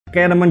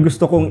Kaya naman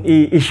gusto kong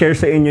i-share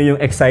sa inyo yung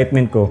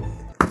excitement ko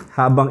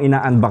habang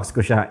ina-unbox ko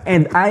siya.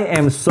 And I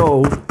am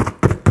so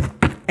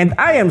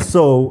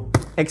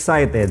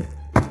excited.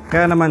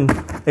 Kaya naman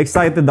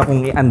excited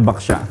akong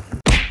i-unbox siya.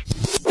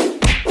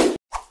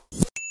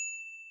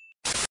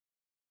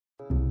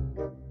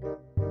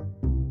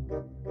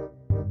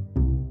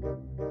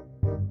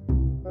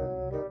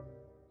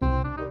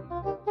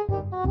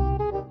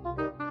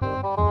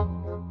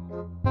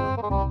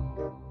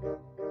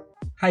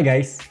 Hi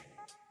guys!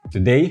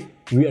 Today,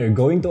 we are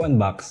going to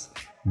unbox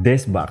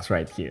this box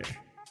right here.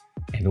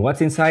 And what's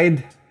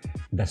inside?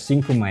 The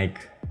Synco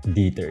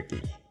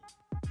MIC-D30.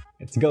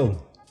 Let's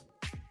go!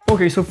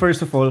 Okay, so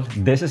first of all,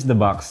 this is the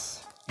box.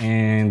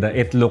 And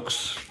it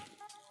looks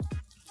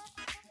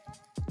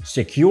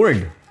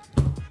secured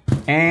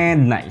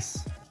and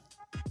nice.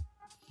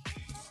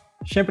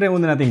 Siyempre,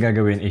 ang una natin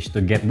gagawin is to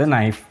get the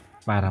knife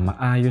para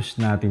maayos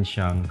natin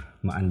siyang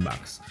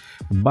ma-unbox.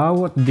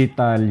 Bawat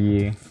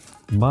detalye,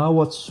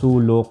 bawat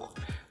sulok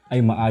ay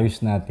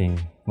maayos nating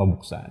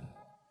mabuksan.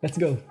 Let's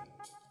go!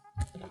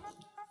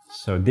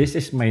 So this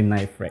is my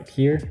knife right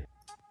here.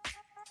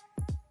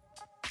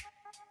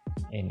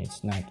 And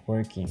it's not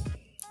working.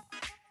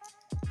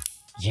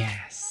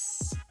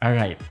 Yes!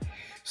 Alright.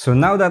 So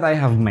now that I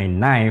have my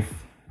knife,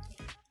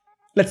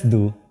 let's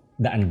do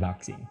the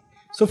unboxing.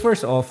 So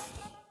first off,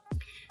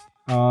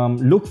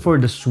 look for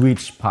the sweet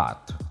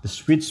spot. The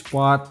sweet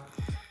spot.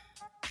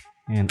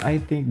 And I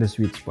think the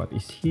sweet spot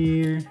is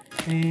here.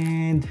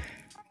 And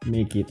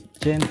make it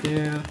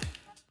gentle.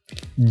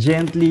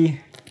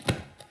 Gently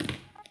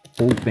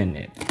open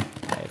it.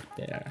 Right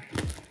there.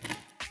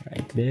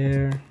 Right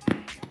there.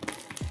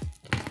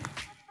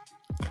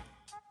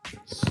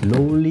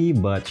 Slowly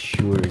but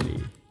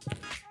surely.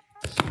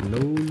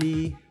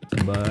 Slowly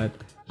but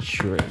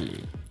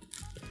surely.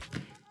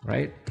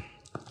 Right?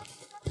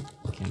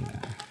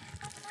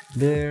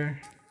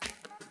 There.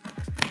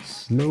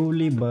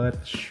 Slowly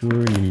but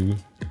surely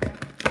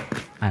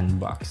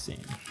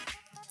unboxing.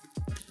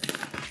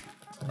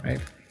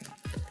 Alright.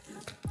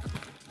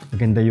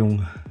 Maganda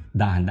yung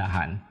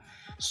dahan-dahan.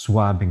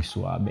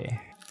 Suwabeng-suwabe.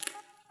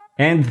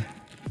 And,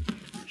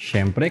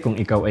 syempre, kung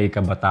ikaw ay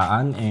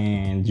kabataan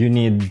and you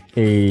need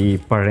a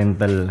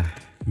parental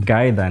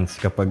guidance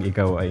kapag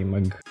ikaw ay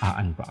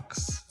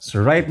mag-unbox.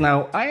 So right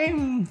now,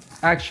 I'm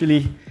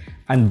actually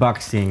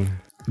unboxing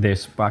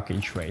this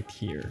package right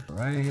here.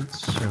 Right,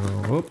 so,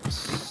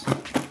 oops.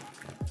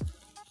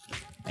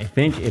 I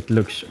think it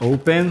looks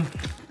open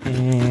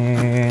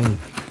and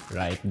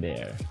right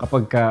there.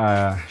 Kapag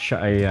siya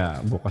ay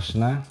bukas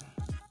na.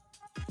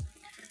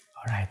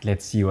 Alright,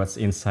 let's see what's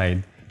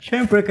inside.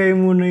 Siyempre, kayo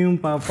muna yung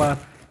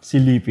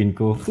silipin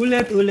ko.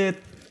 Ulit.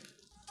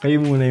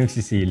 Kayo muna yung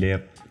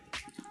sisilip.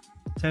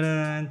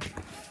 Tadaan!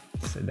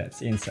 So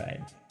that's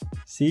inside.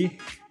 See?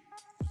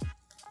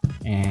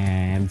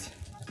 And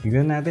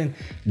tignan natin.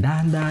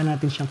 Dahan-dahan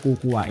natin siyang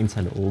kukuhain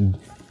sa loob.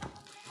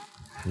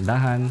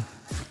 Dahan.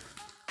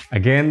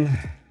 Again,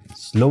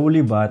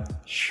 slowly but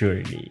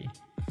surely.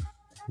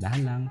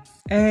 Dahan lang.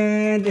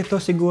 And ito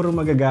siguro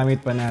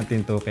magagamit pa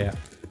natin to kaya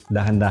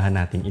dahan-dahan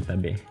nating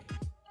itabi.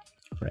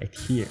 Right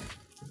here.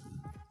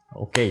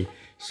 Okay.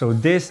 So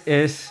this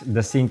is the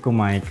Synco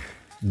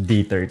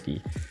MIC-D30.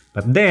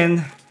 But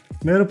then,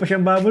 meron pa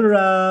siyang bubble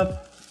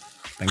wrap.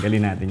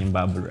 Tanggalin natin yung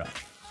bubble wrap.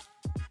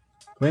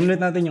 Kunin ulit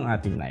natin yung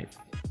ating knife.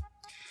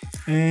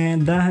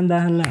 And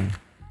dahan-dahan lang.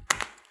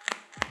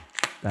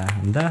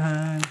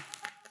 Dahan-dahan.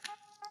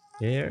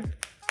 There.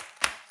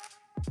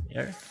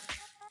 There.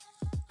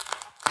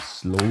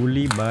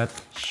 Slowly but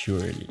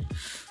surely.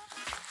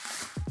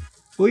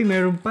 Uy,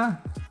 meron pa.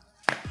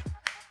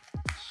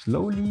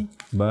 Slowly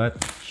but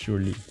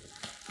surely.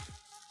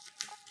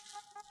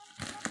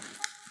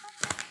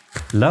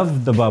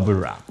 Love the bubble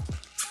wrap.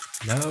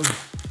 Love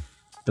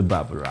the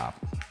bubble wrap.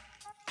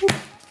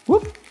 Whoop.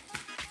 Whoop.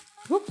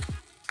 Whoop.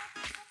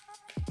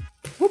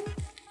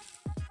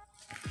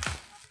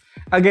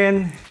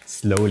 Again,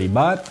 slowly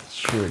but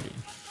surely.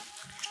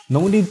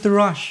 No need to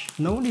rush.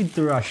 No need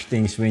to rush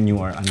things when you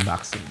are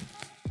unboxing.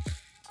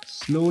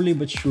 Slowly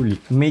but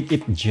surely. Make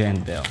it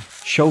gentle.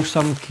 Show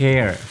some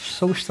care.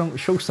 Show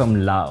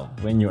some love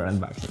when you're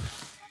unboxing.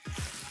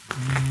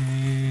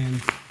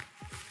 And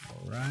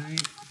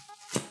alright.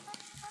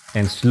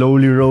 And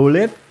slowly roll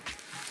it.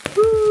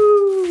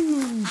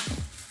 Woo!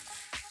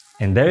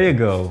 And there you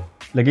go.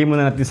 Lagay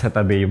muna natin sa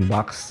tabi yung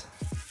box.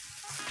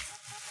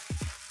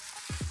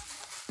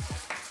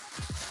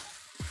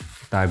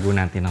 Tago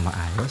natin na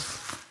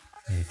maayos.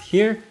 Right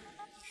here.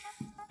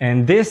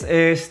 And this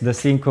is the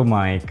Synco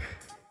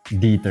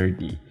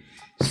MIC-D30.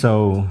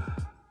 So,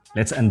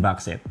 let's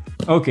unbox it.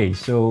 Okay,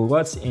 so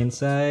what's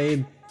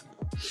inside?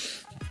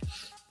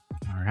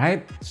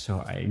 Alright,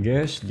 so I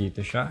guess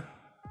dito siya.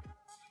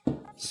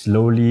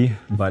 Slowly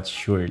but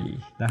surely.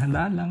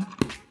 Dahan-dahan lang.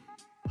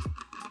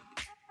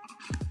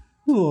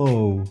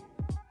 Whoa!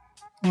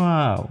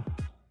 Wow!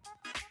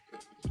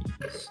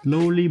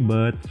 Slowly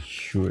but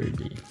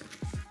surely.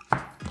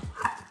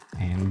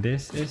 And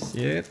this is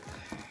it.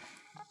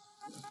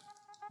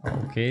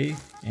 Okay,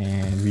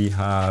 and we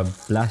have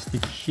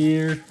plastic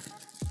here.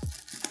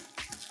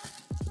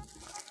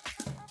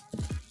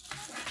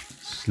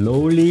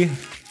 Slowly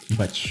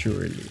but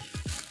surely.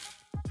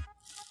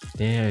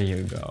 There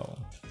you go.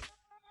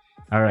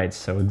 Alright,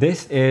 so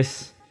this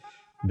is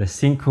the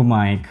Synco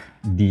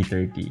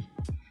MIC-D30.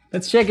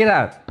 Let's check it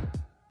out.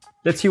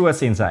 Let's see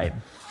what's inside.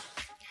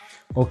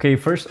 Okay,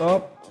 first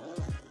up,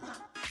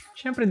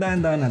 syempre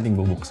dahan-dahan nating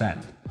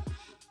bubuksan.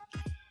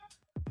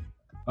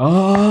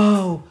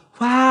 Oh,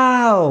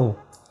 wow!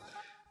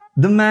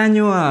 The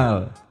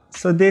manual.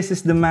 So this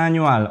is the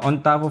manual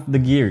on top of the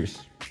gears.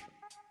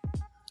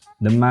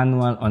 The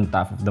manual on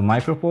top of the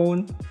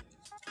microphone.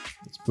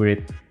 Let's put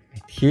it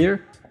right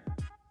here.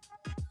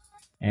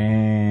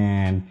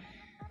 And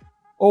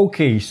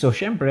okay, so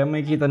syempre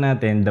makikita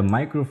natin the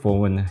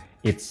microphone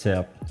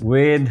itself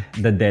with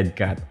the dead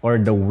cat or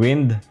the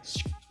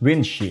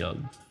windshield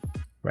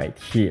right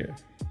here.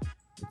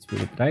 Let's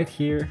put it right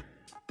here.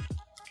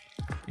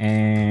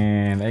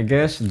 And I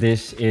guess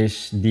this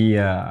is the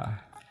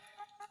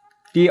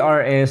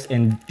TRS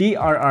and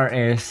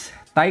TRRS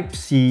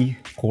Type-C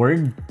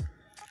cord,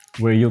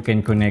 where you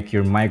can connect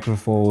your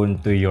microphone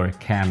to your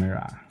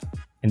camera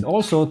and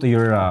also to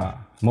your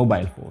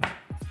mobile phone.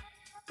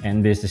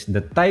 And this is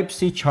the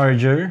Type-C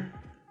charger.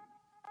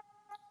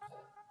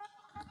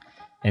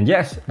 And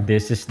yes,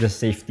 this is the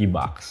safety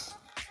box.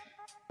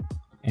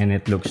 And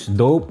it looks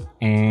dope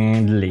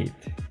and lit.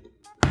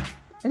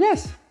 And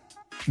yes,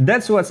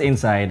 that's what's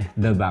inside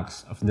the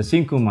box of the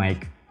Synco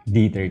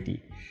MIC-D30.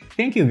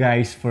 Thank you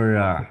guys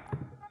for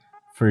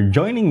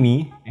joining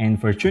me and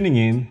for tuning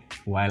in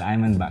while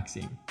I'm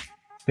unboxing.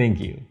 Thank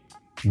you.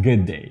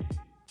 Good day.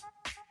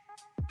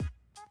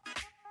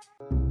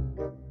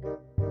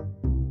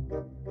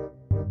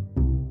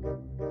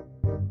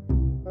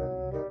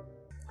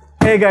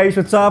 Hey guys,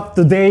 what's up?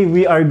 Today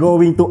we are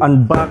going to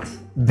unbox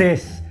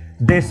this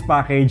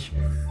package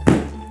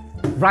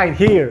right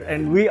here,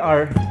 and we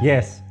are,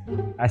 yes,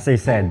 as I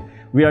said,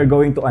 we are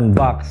going to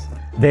unbox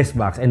this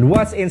box. And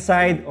what's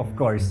inside? Of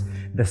course,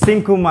 the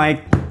Synco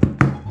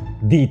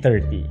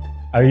MIC-D30.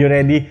 Are you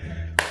ready?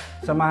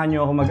 Samahan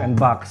nyo ako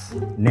mag-unbox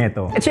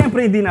neto. At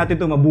syempre, hindi natin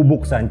ito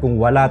mabubuksan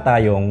kung wala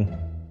tayong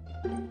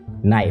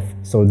knife.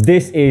 So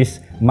this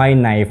is my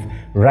knife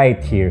right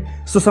here.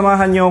 So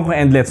samahan nyo ako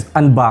and let's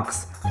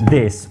unbox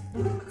this.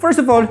 First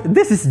of all,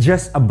 this is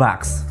just a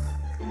box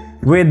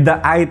with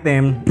the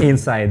item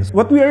inside.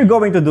 What we are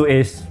going to do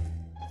is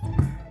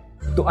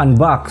to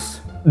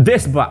unbox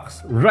this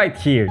box right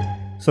here.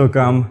 So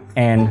come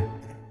and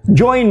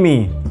join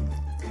me.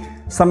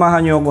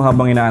 Samahan nyo ako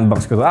habang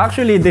ina-unbox ko to.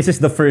 Actually, this is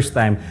the first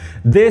time.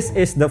 This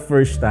is the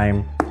first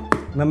time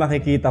na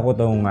makikita ko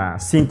tong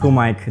Synco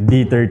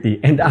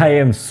MIC-D30. And I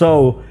am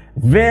so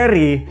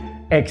very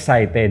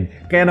excited.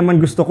 Kaya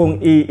naman gusto kong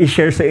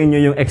i-share sa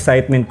inyo yung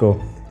excitement ko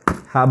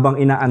habang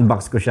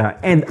ina-unbox ko siya.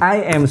 And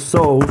I am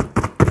so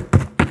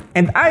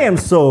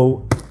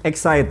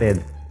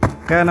excited.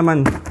 Kaya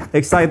naman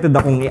excited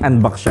akong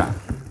i-unbox siya.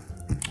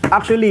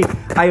 Actually,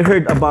 I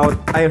heard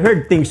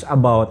things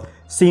about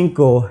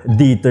Synco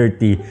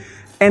D30,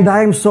 and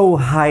I'm so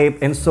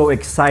hyped and so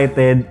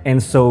excited, and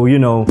so, you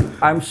know,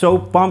 I'm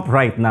so pumped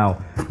right now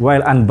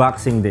while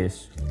unboxing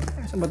this.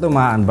 Saan ba ito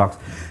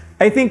ma-unbox?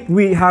 I think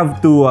we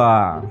have to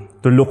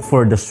look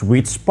for the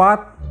sweet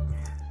spot.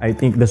 I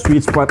think the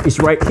sweet spot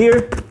is right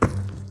here.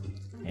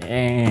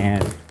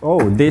 And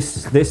oh,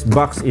 this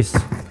box is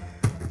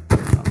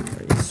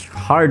it's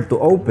hard to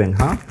open,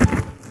 huh?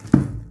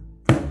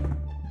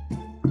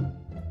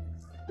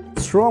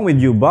 What's wrong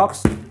with you,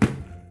 box?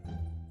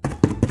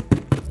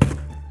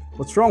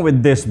 What's wrong with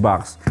this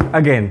box?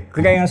 Again,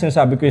 kagaya nga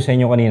sinasabi ko sa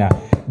inyo kanina,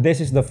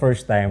 this is the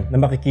first time na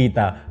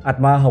makikita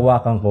at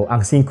mahahawakan ko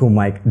ang Synco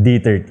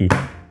MIC-D30.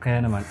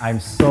 Kaya naman,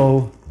 I'm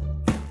so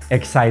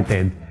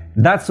excited.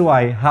 That's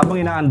why, habang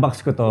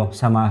ina-unbox ko to,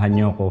 samahan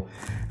nyo ko.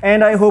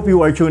 And I hope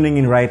you are tuning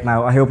in right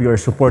now. I hope you are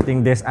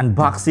supporting this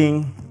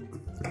unboxing.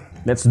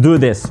 Let's do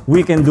this.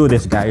 We can do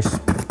this, guys.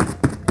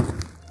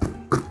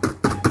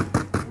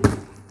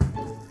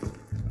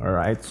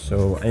 Alright,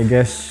 so I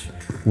guess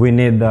we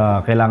need,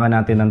 kailangan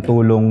natin ng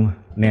tulong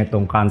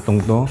netong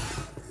kantong to.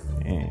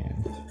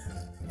 And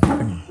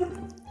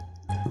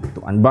to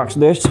unbox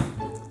this.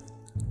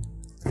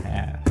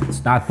 And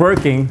it's not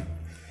working.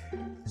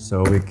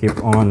 So we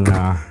keep on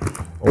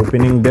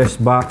opening this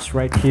box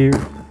right here.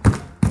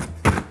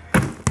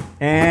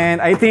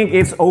 And I think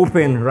it's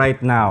open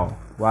right now.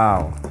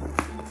 Wow.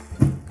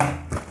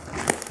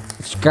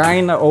 It's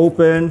kinda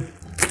open.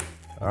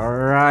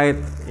 Alright,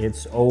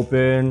 it's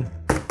open.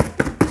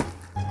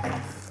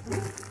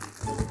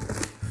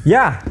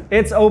 Yeah,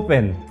 it's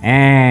open.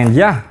 And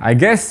yeah, I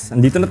guess,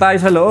 andito na tayo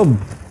sa loob.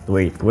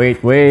 Wait.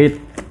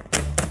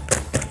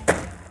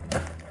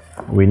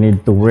 We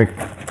need to work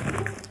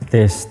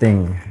this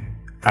thing.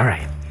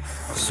 Alright.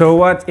 So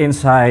what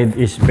inside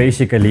is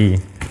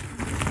basically,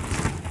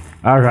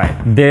 alright,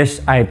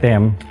 this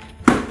item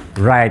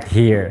right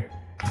here.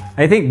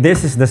 I think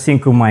this is the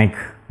Synco mic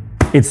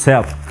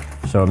itself.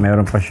 So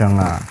meron pa siyang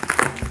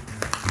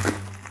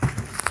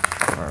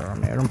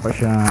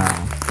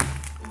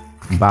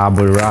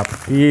bubble wrap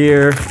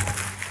here.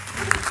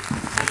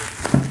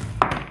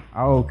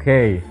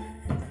 Okay.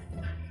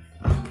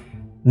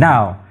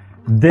 Now,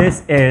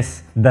 this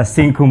is the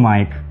Synco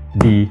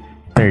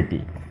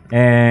MIC-D30.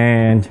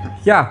 And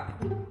yeah,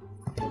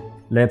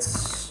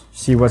 let's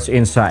see what's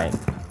inside.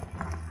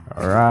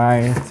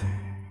 Alright.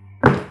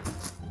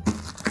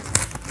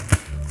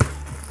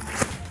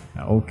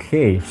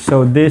 Okay,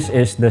 so this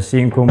is the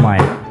Synco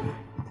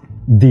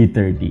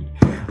MIC-D30.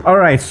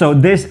 Alright, so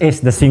this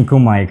is the Synco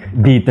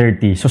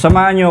MIC-D30. So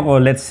samahan nyo ako,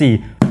 let's see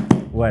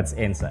what's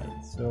inside.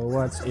 So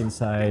what's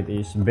inside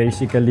is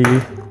basically,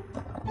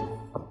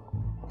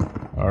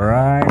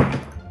 alright,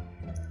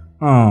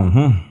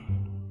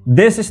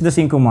 this is the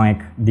Synco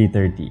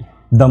MIC-D30,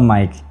 the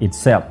mic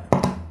itself.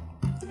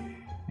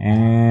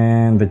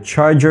 And the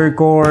charger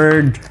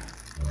cord.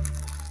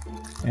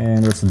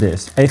 And what's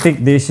this? I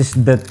think this is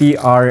the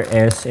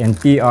TRS and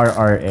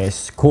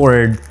TRRS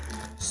cord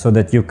so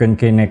that you can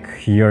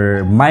connect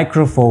your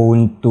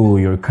microphone to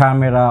your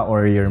camera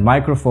or your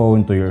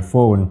microphone to your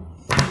phone.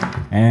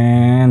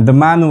 And the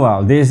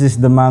manual. This is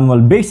the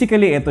manual.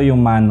 Basically, ito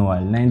yung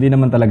manual na hindi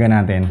naman talaga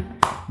natin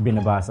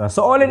binabasa.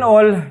 So all in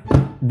all,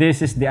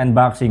 this is the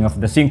unboxing of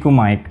the Synco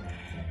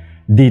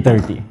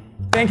MIC-D30.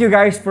 Thank you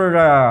guys for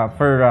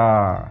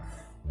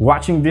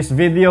watching this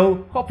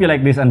video. Hope you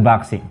like this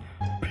unboxing.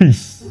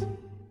 Peace!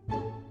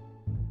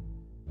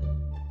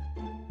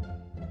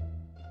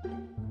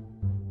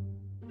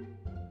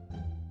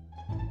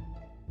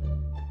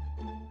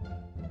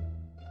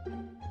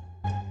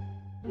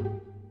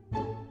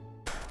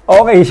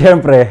 Okay,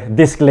 syempre,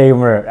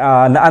 disclaimer.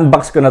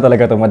 Na-unbox ko na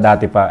talaga ito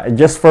dati pa.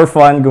 Just for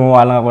fun,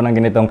 gumawa lang ako ng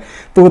ganitong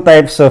two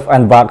types of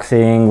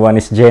unboxing. One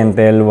is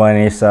gentle,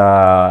 one is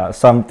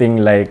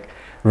something like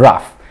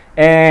rough.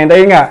 And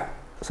ayun nga,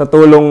 sa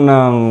tulong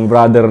ng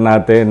brother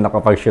natin,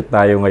 nakapag-shoot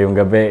tayo ngayong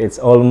gabi. It's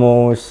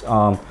almost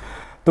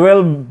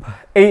 12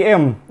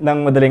 AM ng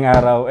madaling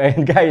araw.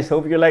 And guys,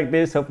 hope you like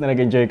this. Hope na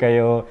nag-enjoy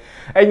kayo.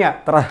 Ayun nga,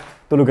 tara,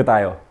 tulog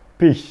tayo.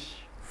 Peace!